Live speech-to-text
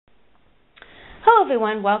Hello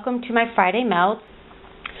everyone, welcome to my Friday melt.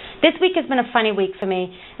 This week has been a funny week for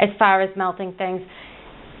me as far as melting things.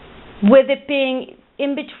 With it being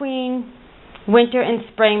in between winter and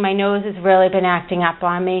spring, my nose has really been acting up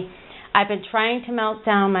on me. I've been trying to melt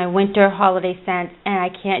down my winter holiday scent and I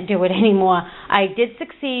can't do it anymore. I did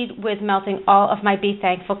succeed with melting all of my Be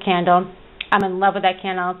Thankful candle. I'm in love with that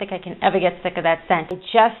candle. I don't think I can ever get sick of that scent. I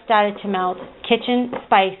just started to melt Kitchen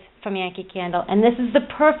Spice from Yankee Candle, and this is the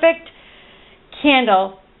perfect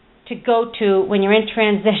candle to go to when you're in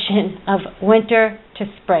transition of winter to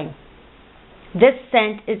spring. This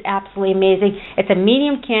scent is absolutely amazing. It's a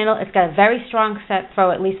medium candle. It's got a very strong scent throw,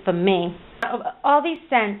 at least for me. All these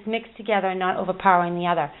scents mixed together, not overpowering the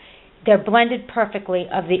other. They're blended perfectly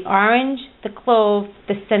of the orange, the clove,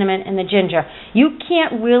 the cinnamon, and the ginger. You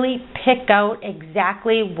can't really pick out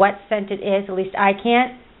exactly what scent it is, at least I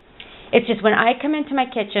can't. It's just when I come into my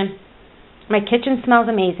kitchen smells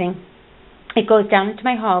amazing. It goes down into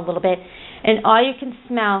my hall a little bit, and all you can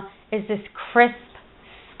smell is this crisp,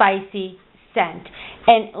 spicy scent.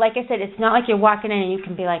 And like I said, it's not like you're walking in and you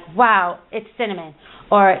can be like, wow, it's cinnamon,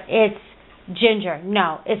 or it's ginger.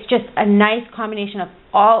 No, it's just a nice combination of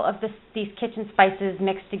all of these kitchen spices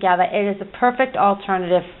mixed together. It is a perfect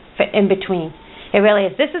alternative for in between. It really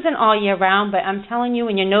is. This isn't all year round, but I'm telling you,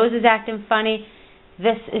 when your nose is acting funny,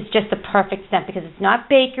 this is just the perfect scent because it's not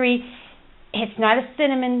bakery. It's not a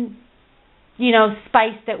cinnamon,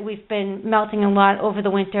 spice that we've been melting a lot over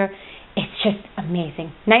the winter. It's just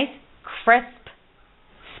amazing. Nice, crisp,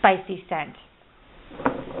 spicy scent.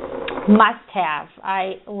 Must have.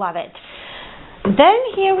 I love it. Then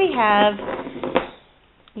here we have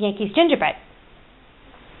Yankee's gingerbread.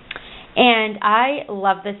 And I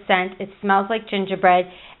love this scent. It smells like gingerbread.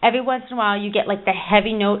 Every once in a while you get like the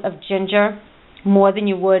heavy note of ginger more than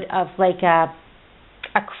you would of like a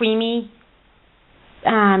creamy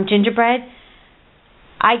gingerbread.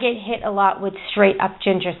 I get hit a lot with straight up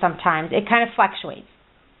ginger sometimes. It kind of fluctuates.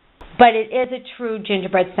 But it is a true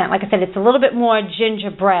gingerbread scent. Like I said, it's a little bit more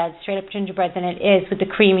gingerbread, straight up gingerbread, than it is with the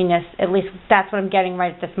creaminess. At least that's what I'm getting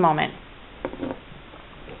right at this moment.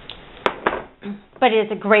 But it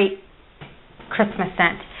is a great Christmas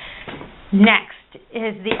scent. Next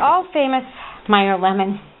is the all-famous Meyer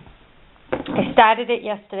Lemon. I started it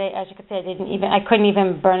yesterday. As you can see, I couldn't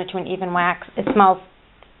even burn it to an even wax. It smells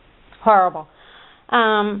horrible.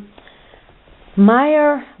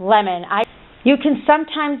 Meyer Lemon. You can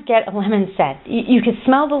sometimes get a lemon scent. You can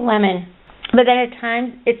smell the lemon, but then at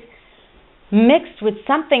times it's mixed with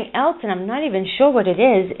something else, and I'm not even sure what it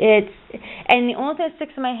is. And the only thing that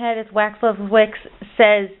sticks in my head is Wax Love Wicks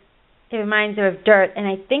says it reminds her of dirt, and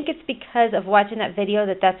I think it's because of watching that video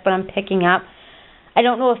that's what I'm picking up. I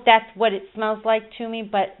don't know if that's what it smells like to me,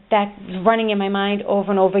 but that's running in my mind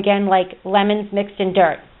over and over again, like lemons mixed in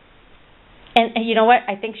dirt. And you know what?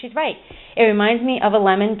 I think she's right. It reminds me of a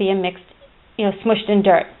lemon being mixed, smushed in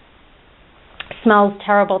dirt. Smells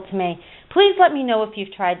terrible to me. Please let me know if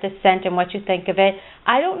you've tried this scent and what you think of it.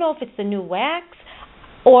 I don't know if it's the new wax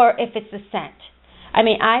or if it's the scent. I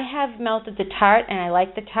mean, I have melted the tart and I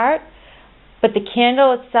like the tart, but the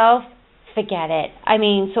candle itself, forget it. I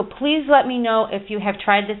mean, so please let me know if you have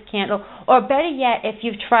tried this candle, or better yet, if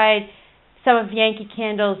you've tried some of Yankee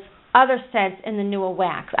Candle's other scents in the newer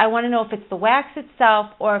wax. I want to know if it's the wax itself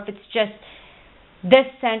or if it's just this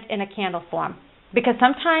scent in a candle form, because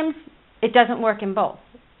sometimes it doesn't work in both.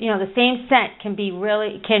 The same scent can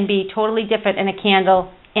be totally different in a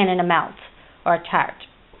candle and in a melt or a tart.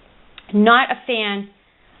 Not a fan.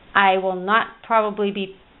 I will not probably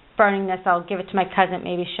be burning this. I'll give it to my cousin.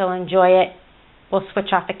 Maybe she'll enjoy it. We'll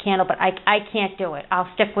switch off the candle, but I can't do it. I'll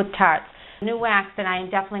stick with tarts. New wax, and I am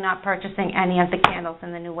definitely not purchasing any of the candles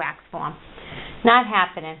in the new wax form. Not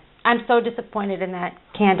happening. I'm so disappointed in that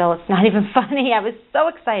candle. It's not even funny. I was so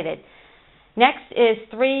excited. Next is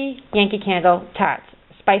 3 Yankee Candle Tarts.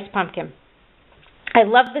 Spiced Pumpkin. I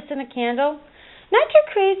love this in a candle. Not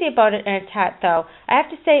too crazy about it in a tart, though. I have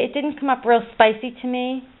to say it didn't come up real spicy to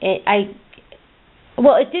me. It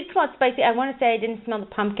did come out spicy. I want to say I didn't smell the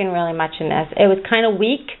pumpkin really much in this. It was kind of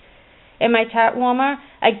weak in my tart warmer.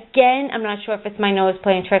 Again, I'm not sure if it's my nose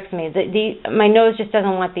playing tricks on me. My nose just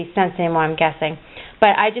doesn't want these scents anymore, I'm guessing. But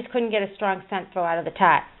I just couldn't get a strong scent throw out of the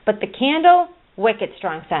tart. But the candle, wicked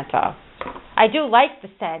strong scent throw. I do like the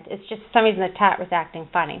scent. It's just for some reason the tart was acting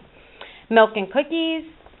funny. Milk and cookies.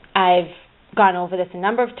 I've gone over this a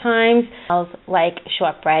number of times. It smells like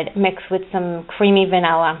shortbread mixed with some creamy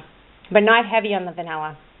vanilla, but not heavy on the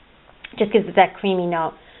vanilla. Just gives it that creamy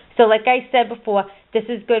note. So like I said before, this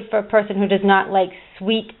is good for a person who does not like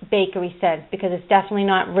sweet bakery scents because it's definitely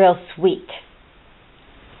not real sweet.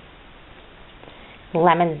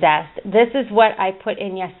 lemon zest. This is what I put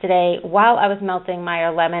in yesterday while I was melting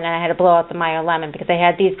Meyer lemon, and I had to blow out the Meyer lemon because I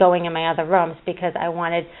had these going in my other rooms because I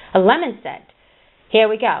wanted a lemon scent. Here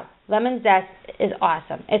we go. Lemon zest is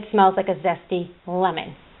awesome. It smells like a zesty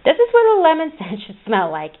lemon. This is what a lemon scent should smell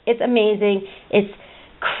like. It's amazing. It's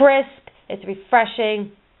crisp. It's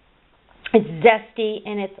refreshing. It's zesty,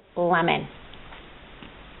 and it's lemon.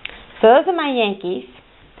 So those are my Yankees.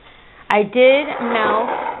 I did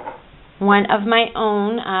melt one of my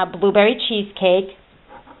own blueberry cheesecake,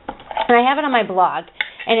 and I have it on my blog.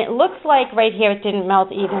 And it looks like right here it didn't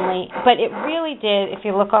melt evenly, but it really did. If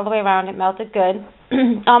you look all the way around, it melted good.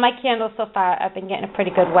 All my candles so far, I've been getting a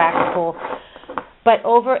pretty good wax pool. But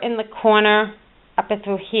over in the corner, up and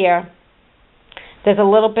through here, there's a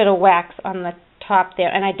little bit of wax on the top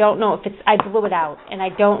there, and I don't know if I blew it out, and I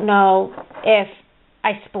don't know if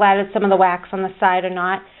I splattered some of the wax on the side or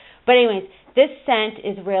not. But anyways, this scent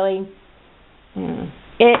is really,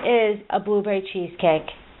 it is a blueberry cheesecake.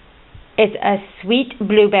 It's a sweet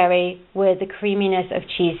blueberry with the creaminess of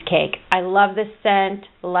cheesecake. I love this scent.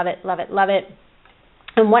 Love it, love it, love it.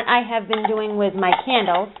 And what I have been doing with my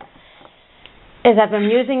candles is I've been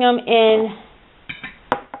using them in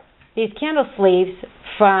these candle sleeves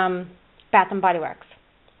from Bath & Body Works.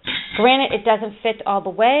 Granted, it doesn't fit all the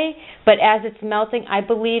way, but as it's melting, I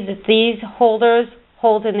believe that these holders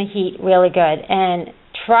hold in the heat really good and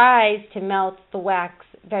tries to melt the wax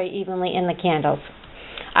very evenly in the candles.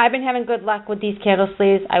 I've been having good luck with these candle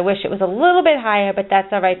sleeves. I wish it was a little bit higher, but that's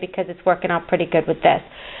all right because it's working out pretty good with this.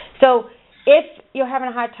 So if you're having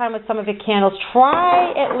a hard time with some of your candles,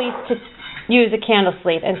 try at least to use a candle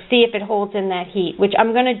sleeve and see if it holds in that heat, which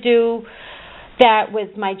I'm going to do that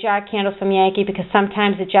with my jar candles from Yankee because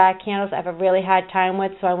sometimes the jar candles I have a really hard time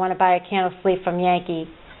with, so I want to buy a candle sleeve from Yankee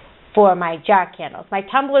for my jar candles. My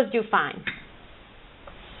tumblers do fine.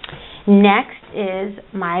 Next is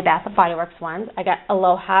my Bath & Body Works ones. I got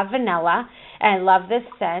Aloha Vanilla, and I love this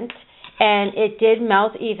scent, and it did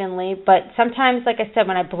melt evenly, but sometimes, like I said,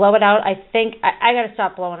 when I blow it out, I think I got to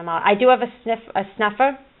stop blowing them out. I do have a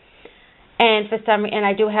snuffer, and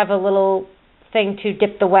I do have a little thing to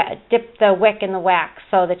dip the wick in the wax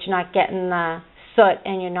so that you're not getting the soot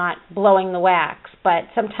and you're not blowing the wax, but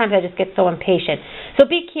sometimes I just get so impatient. So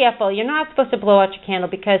be careful. You're not supposed to blow out your candle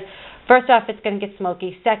because first off, it's going to get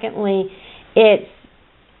smoky. Secondly, it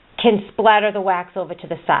can splatter the wax over to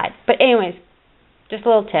the side. But anyways, just a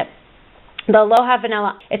little tip. The Aloha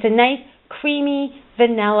Vanilla, it's a nice creamy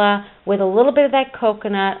vanilla with a little bit of that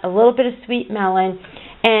coconut, a little bit of sweet melon,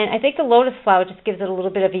 and I think the lotus flower just gives it a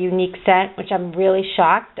little bit of a unique scent, which I'm really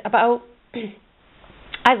shocked about.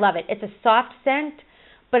 I love it. It's a soft scent,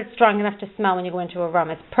 but it's strong enough to smell when you go into a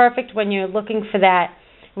room. It's perfect when you're looking for that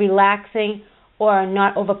relaxing or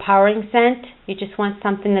not overpowering scent. You just want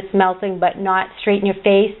something that's melting but not straight in your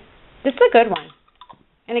face. This is a good one.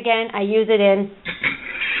 And again, I use it in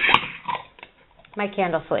my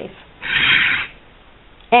candle sleeve.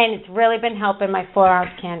 And it's really been helping my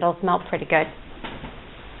 4-ounce candles melt pretty good.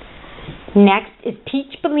 Next is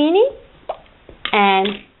Peach Bellini and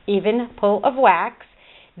Even Pull of Wax.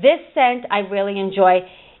 This scent I really enjoy.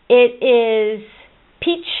 It is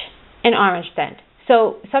peach and orange scent.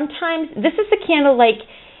 So sometimes, this is the candle like,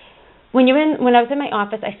 when I was in my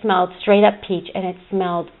office, I smelled straight up peach, and it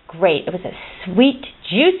smelled great. It was a sweet,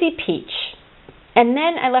 juicy peach. And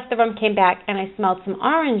then I left the room, came back, and I smelled some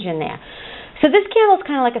orange in there. So this candle is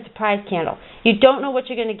kind of like a surprise candle. You don't know what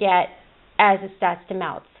you're going to get as it starts to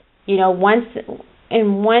melt. You know,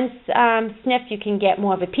 in one sniff you can get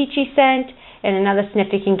more of a peachy scent, and another sniff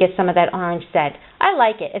you can get some of that orange scent. I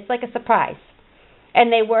like it. It's like a surprise.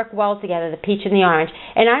 And they work well together, the peach and the orange.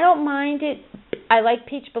 And I don't mind it. I like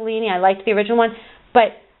Peach Bellini. I like the original one.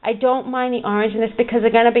 But I don't mind the orange in this because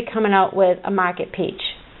they're going to be coming out with a market peach.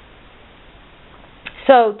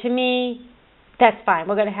 So to me, that's fine.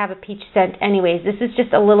 We're going to have a peach scent anyways. This is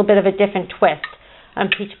just a little bit of a different twist on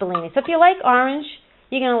Peach Bellini. So if you like orange,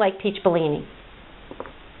 you're going to like Peach Bellini.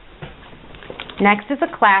 Next is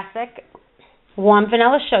a classic, Warm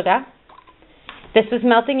Vanilla Sugar. This was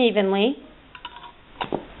melting evenly.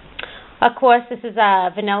 Of course, this is a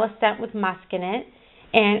vanilla scent with musk in it,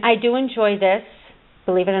 and I do enjoy this,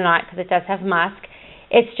 believe it or not, because it does have musk.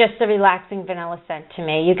 It's just a relaxing vanilla scent to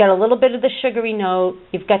me. You get a little bit of the sugary note,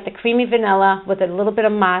 you've got the creamy vanilla with a little bit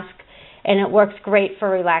of musk, and it works great for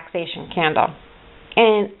a relaxation candle.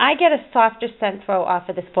 And I get a softer scent throw off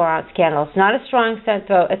of this 4-ounce candle. It's not a strong scent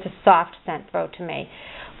throw, it's a soft scent throw to me.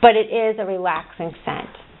 But it is a relaxing scent.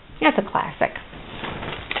 That's a classic.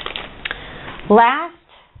 Last,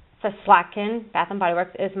 the Slatkin, Bath & Body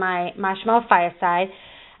Works, is my Marshmallow Fireside.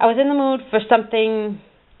 I was in the mood for something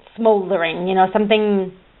smoldering,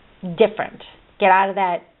 something different. Get out of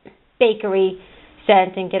that bakery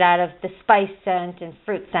scent and get out of the spice scent and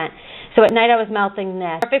fruit scent. So at night I was melting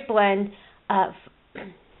this perfect blend of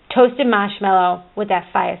toasted marshmallow with that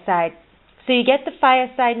fireside. So you get the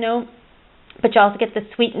fireside note, but you also get the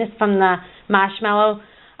sweetness from the marshmallow.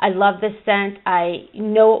 I love this scent. I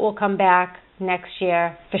know it will come back next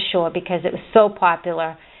year for sure because it was so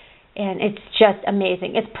popular, and it's just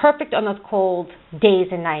amazing. It's perfect on those cold days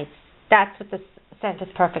and nights. That's what this scent is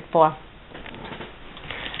perfect for.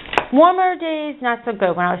 Warmer days, not so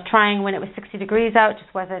good. When I was trying when it was 60 degrees out,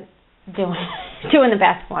 just wasn't doing the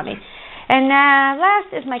best for me. And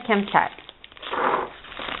last is my Kim Tarts.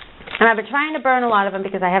 And I've been trying to burn a lot of them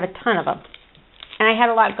because I have a ton of them. And I had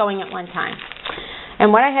a lot going at one time.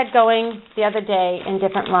 And what I had going the other day in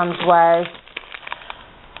different rums was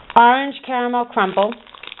orange caramel crumble,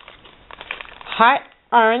 hot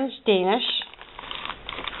orange Danish,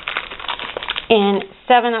 and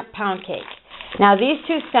 7-Up pound cake. Now these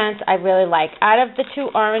two scents I really like. Out of the two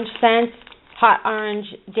orange scents, hot orange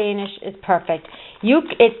Danish is perfect.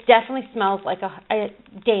 It definitely smells like a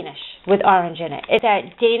Danish with orange in it. It's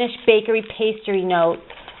that Danish bakery pastry note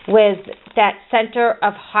with that center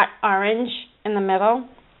of hot orange in the middle.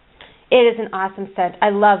 It is an awesome scent. I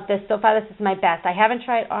love this. So far, this is my best. I haven't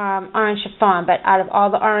tried orange chiffon, but out of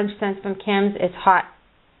all the orange scents from Kim's, it's hot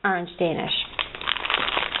orange Danish.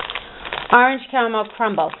 Orange caramel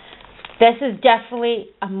crumble. This is definitely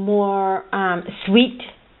a more sweet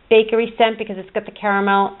bakery scent because it's got the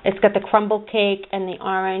caramel, it's got the crumble cake and the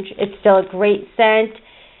orange. It's still a great scent,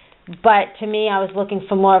 but to me I was looking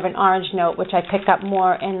for more of an orange note, which I pick up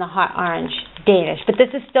more in the hot orange Danish. But this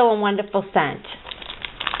is still a wonderful scent.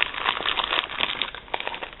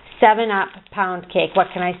 7-Up pound cake. What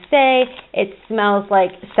can I say? It smells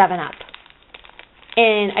like 7-Up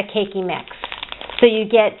in a cakey mix. So you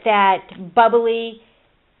get that bubbly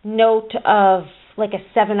note of like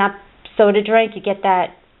a 7-Up soda drink. You get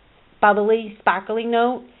that bubbly, sparkly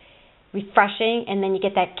note, refreshing, and then you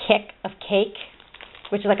get that kick of cake,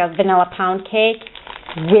 which is like a vanilla pound cake.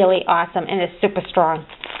 Really awesome, and it's super strong.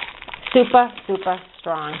 Super, super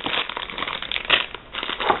strong.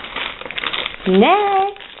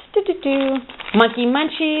 Next, Monkey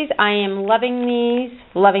Munchies. I am loving these,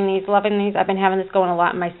 loving these, loving these. I've been having this going a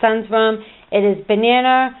lot in my son's room. It is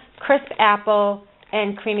banana, crisp apple,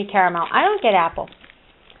 and creamy caramel. I don't get apple.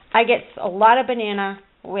 I get a lot of banana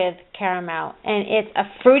with caramel, and it's a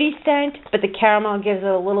fruity scent, but the caramel gives it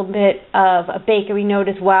a little bit of a bakery note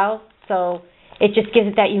as well, so it just gives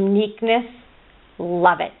it that uniqueness.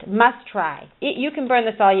 Love it. Must try. You can burn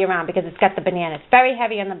this all year round because it's got the banana. It's very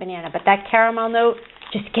heavy on the banana, but that caramel note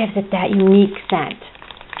just gives it that unique scent.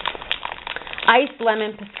 Iced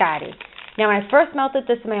lemon biscotti. Now, when I first melted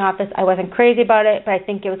this in my office, I wasn't crazy about it, but I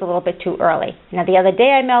think it was a little bit too early. Now, the other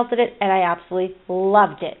day I melted it, and I absolutely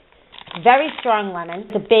loved it. Very strong lemon.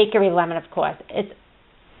 It's a bakery lemon, of course. It's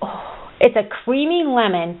a creamy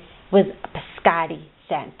lemon with a biscotti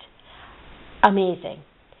scent. Amazing.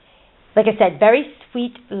 Like I said, very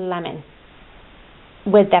sweet lemon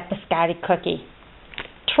with that biscotti cookie.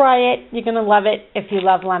 Try it. You're going to love it. If you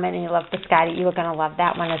love lemon and you love biscotti, you are going to love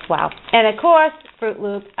that one as well. And, of course, Fruit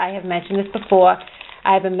Loops. I have mentioned this before.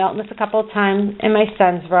 I've been melting this a couple of times in my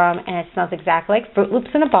son's room, and it smells exactly like Fruit Loops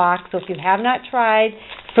in a box. So if you have not tried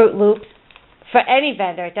Fruit Loops for any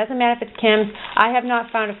vendor, it doesn't matter if it's Kim's, I have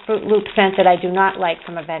not found a Fruit Loop scent that I do not like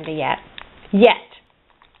from a vendor yet.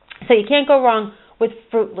 So you can't go wrong with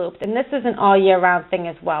Fruit Loops. And this is an all year round thing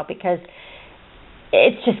as well because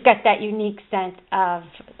it's just got that unique scent of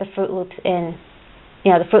the Fruit Loops in,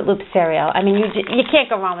 the Fruit Loops cereal. I mean, you can't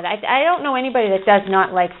go wrong with it. I don't know anybody that does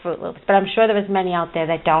not like Fruit Loops, but I'm sure there is many out there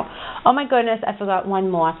that don't. Oh my goodness, I forgot one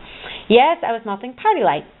more. Yes, I was melting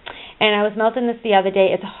Partylite, and I was melting this the other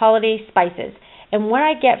day. It's holiday spices. And what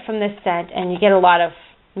I get from this scent, and you get a lot of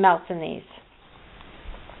melts in these,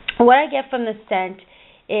 what I get from this scent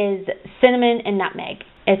is cinnamon and nutmeg.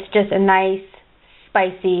 It's just a nice,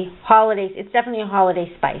 spicy holiday. It's definitely a holiday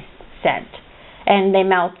spice scent, and they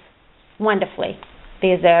melt wonderfully.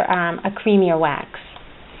 These are a creamier wax.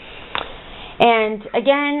 And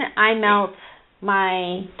again, I melt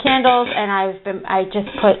my candles, and I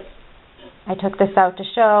took this out to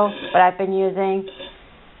show, but I've been using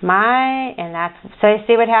so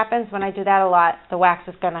see what happens when I do that a lot. The wax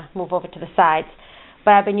is going to move over to the sides.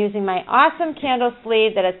 But I've been using my awesome candle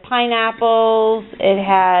sleeve that has pineapples. It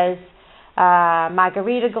has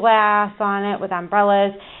margarita glass on it with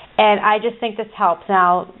umbrellas. And I just think this helps.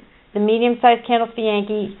 Now, the medium-sized candles for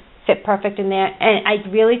Yankee fit perfect in there. And I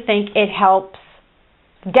really think it helps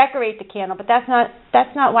decorate the candle, but that's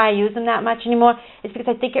not why I use them that much anymore. It's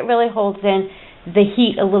because I think it really holds in the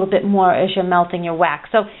heat a little bit more as you're melting your wax.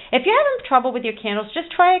 So if you're having trouble with your candles,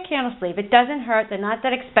 just try a candle sleeve. It doesn't hurt. They're not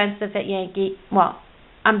that expensive at Yankee. Well,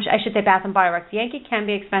 I should say Bath & Body Works. Yankee can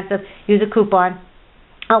be expensive. Use a coupon.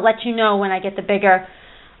 I'll let you know when I get the bigger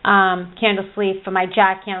candle sleeve for my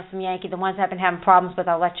jar candles from Yankee. The ones I've been having problems with,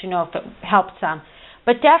 I'll let you know if it helps some.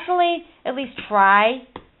 But definitely at least try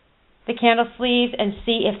the candle sleeve and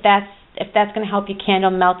see if that's going to help your candle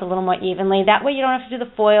melt a little more evenly. That way you don't have to do the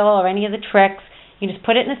foil or any of the tricks. You just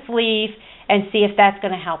put it in a sleeve and see if that's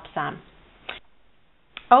going to help some.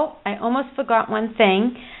 Oh, I almost forgot one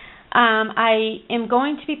thing. I am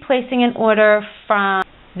going to be placing an order from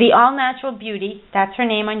the All Natural Beauty, that's her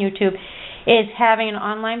name on YouTube, is having an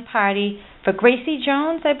online party for Gracie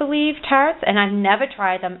Jones, I believe, tarts, and I've never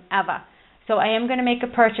tried them ever. So I am going to make a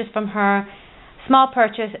purchase from her, small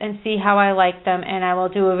purchase, and see how I like them, and I will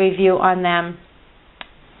do a review on them,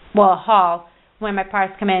 well, a haul, when my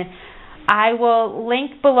parts come in. I will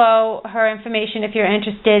link below her information if you're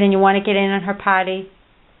interested and you want to get in on her party.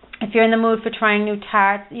 If you're in the mood for trying new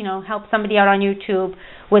tarts, help somebody out on YouTube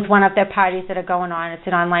with one of their parties that are going on. It's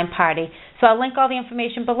an online party. So I'll link all the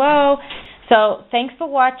information below. So thanks for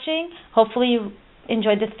watching. Hopefully you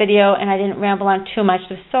enjoyed this video and I didn't ramble on too much.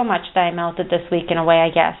 There's so much that I melted this week in a way, I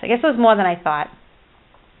guess. I guess it was more than I thought.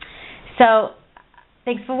 So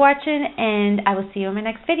thanks for watching, and I will see you in my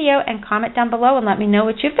next video. And comment down below and let me know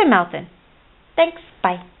what you've been melting. Thanks.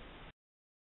 Bye.